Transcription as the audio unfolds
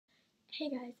Hey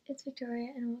guys, it's Victoria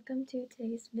and welcome to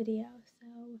today's video. So,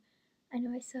 I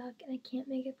know I suck and I can't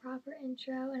make a proper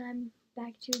intro and I'm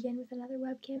back to you again with another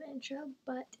webcam intro,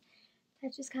 but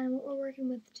that's just kind of what we're working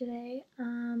with today.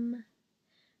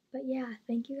 But yeah,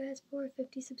 thank you guys for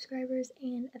 50 subscribers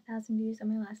and 1,000 views on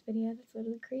my last video. That's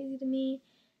literally crazy to me.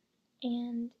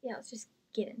 And yeah, let's just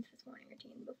get into this morning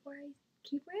routine before I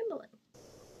keep rambling.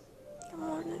 Good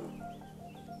morning.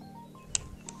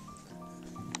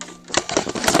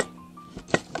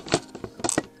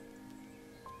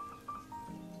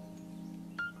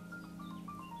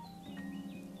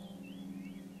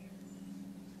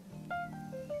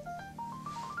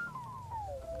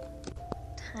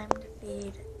 Time to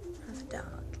feed the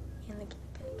dog and the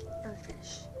guinea pig and the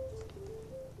fish.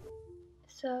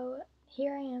 So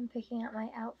here I am picking out my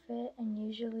outfit, and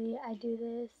usually I do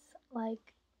this like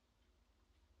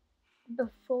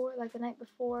the night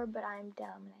before, but I'm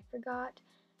dumb and I forgot.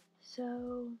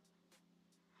 So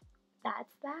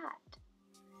that's that.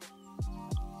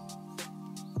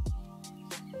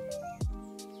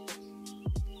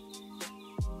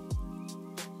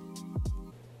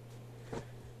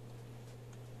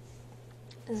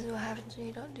 This is what happens when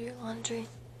you don't do your laundry.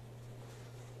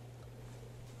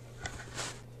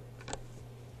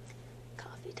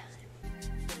 Coffee time.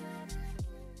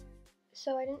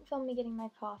 So I didn't film me getting my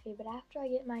coffee, but after I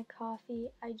get my coffee,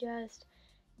 I just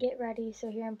get ready. So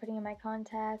here I'm putting in my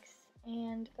contacts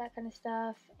and that kind of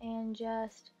stuff, and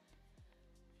just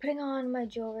putting on my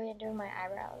jewelry and doing my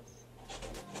eyebrows.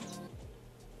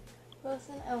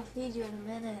 Wilson, I'll feed you in a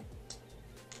minute.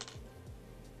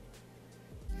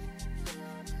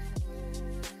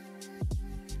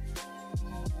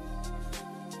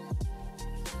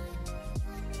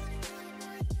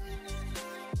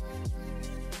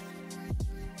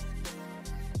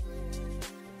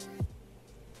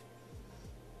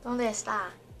 ¿Dónde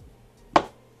está?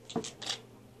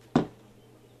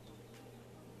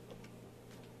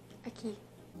 Aquí.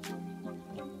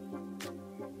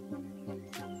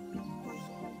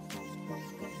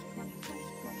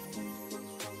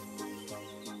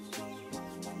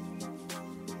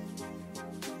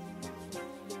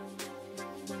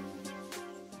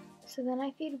 So then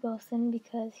I feed Wilson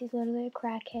because he's literally a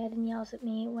crackhead and yells at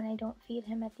me when I don't feed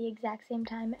him at the exact same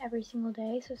time every single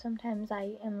day. So sometimes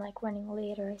I am like running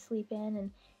late or I sleep in,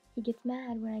 and he gets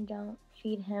mad when I don't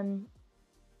feed him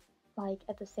like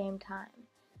at the same time.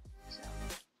 So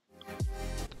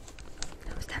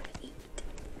Now it's time to eat.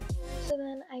 So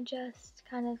then I just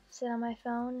kind of sit on my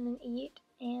phone and eat,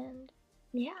 and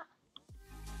yeah.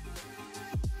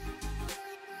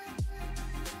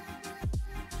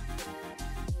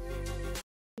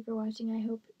 Thank you for watching. I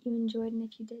hope you enjoyed, and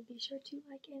if you did, be sure to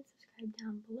like and subscribe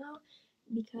down below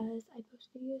because I post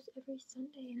videos every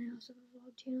Sunday, and I also have a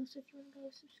vlog channel, so if you want to go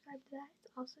subscribe to that,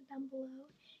 it's also down below,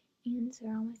 and so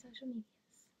are all my social media.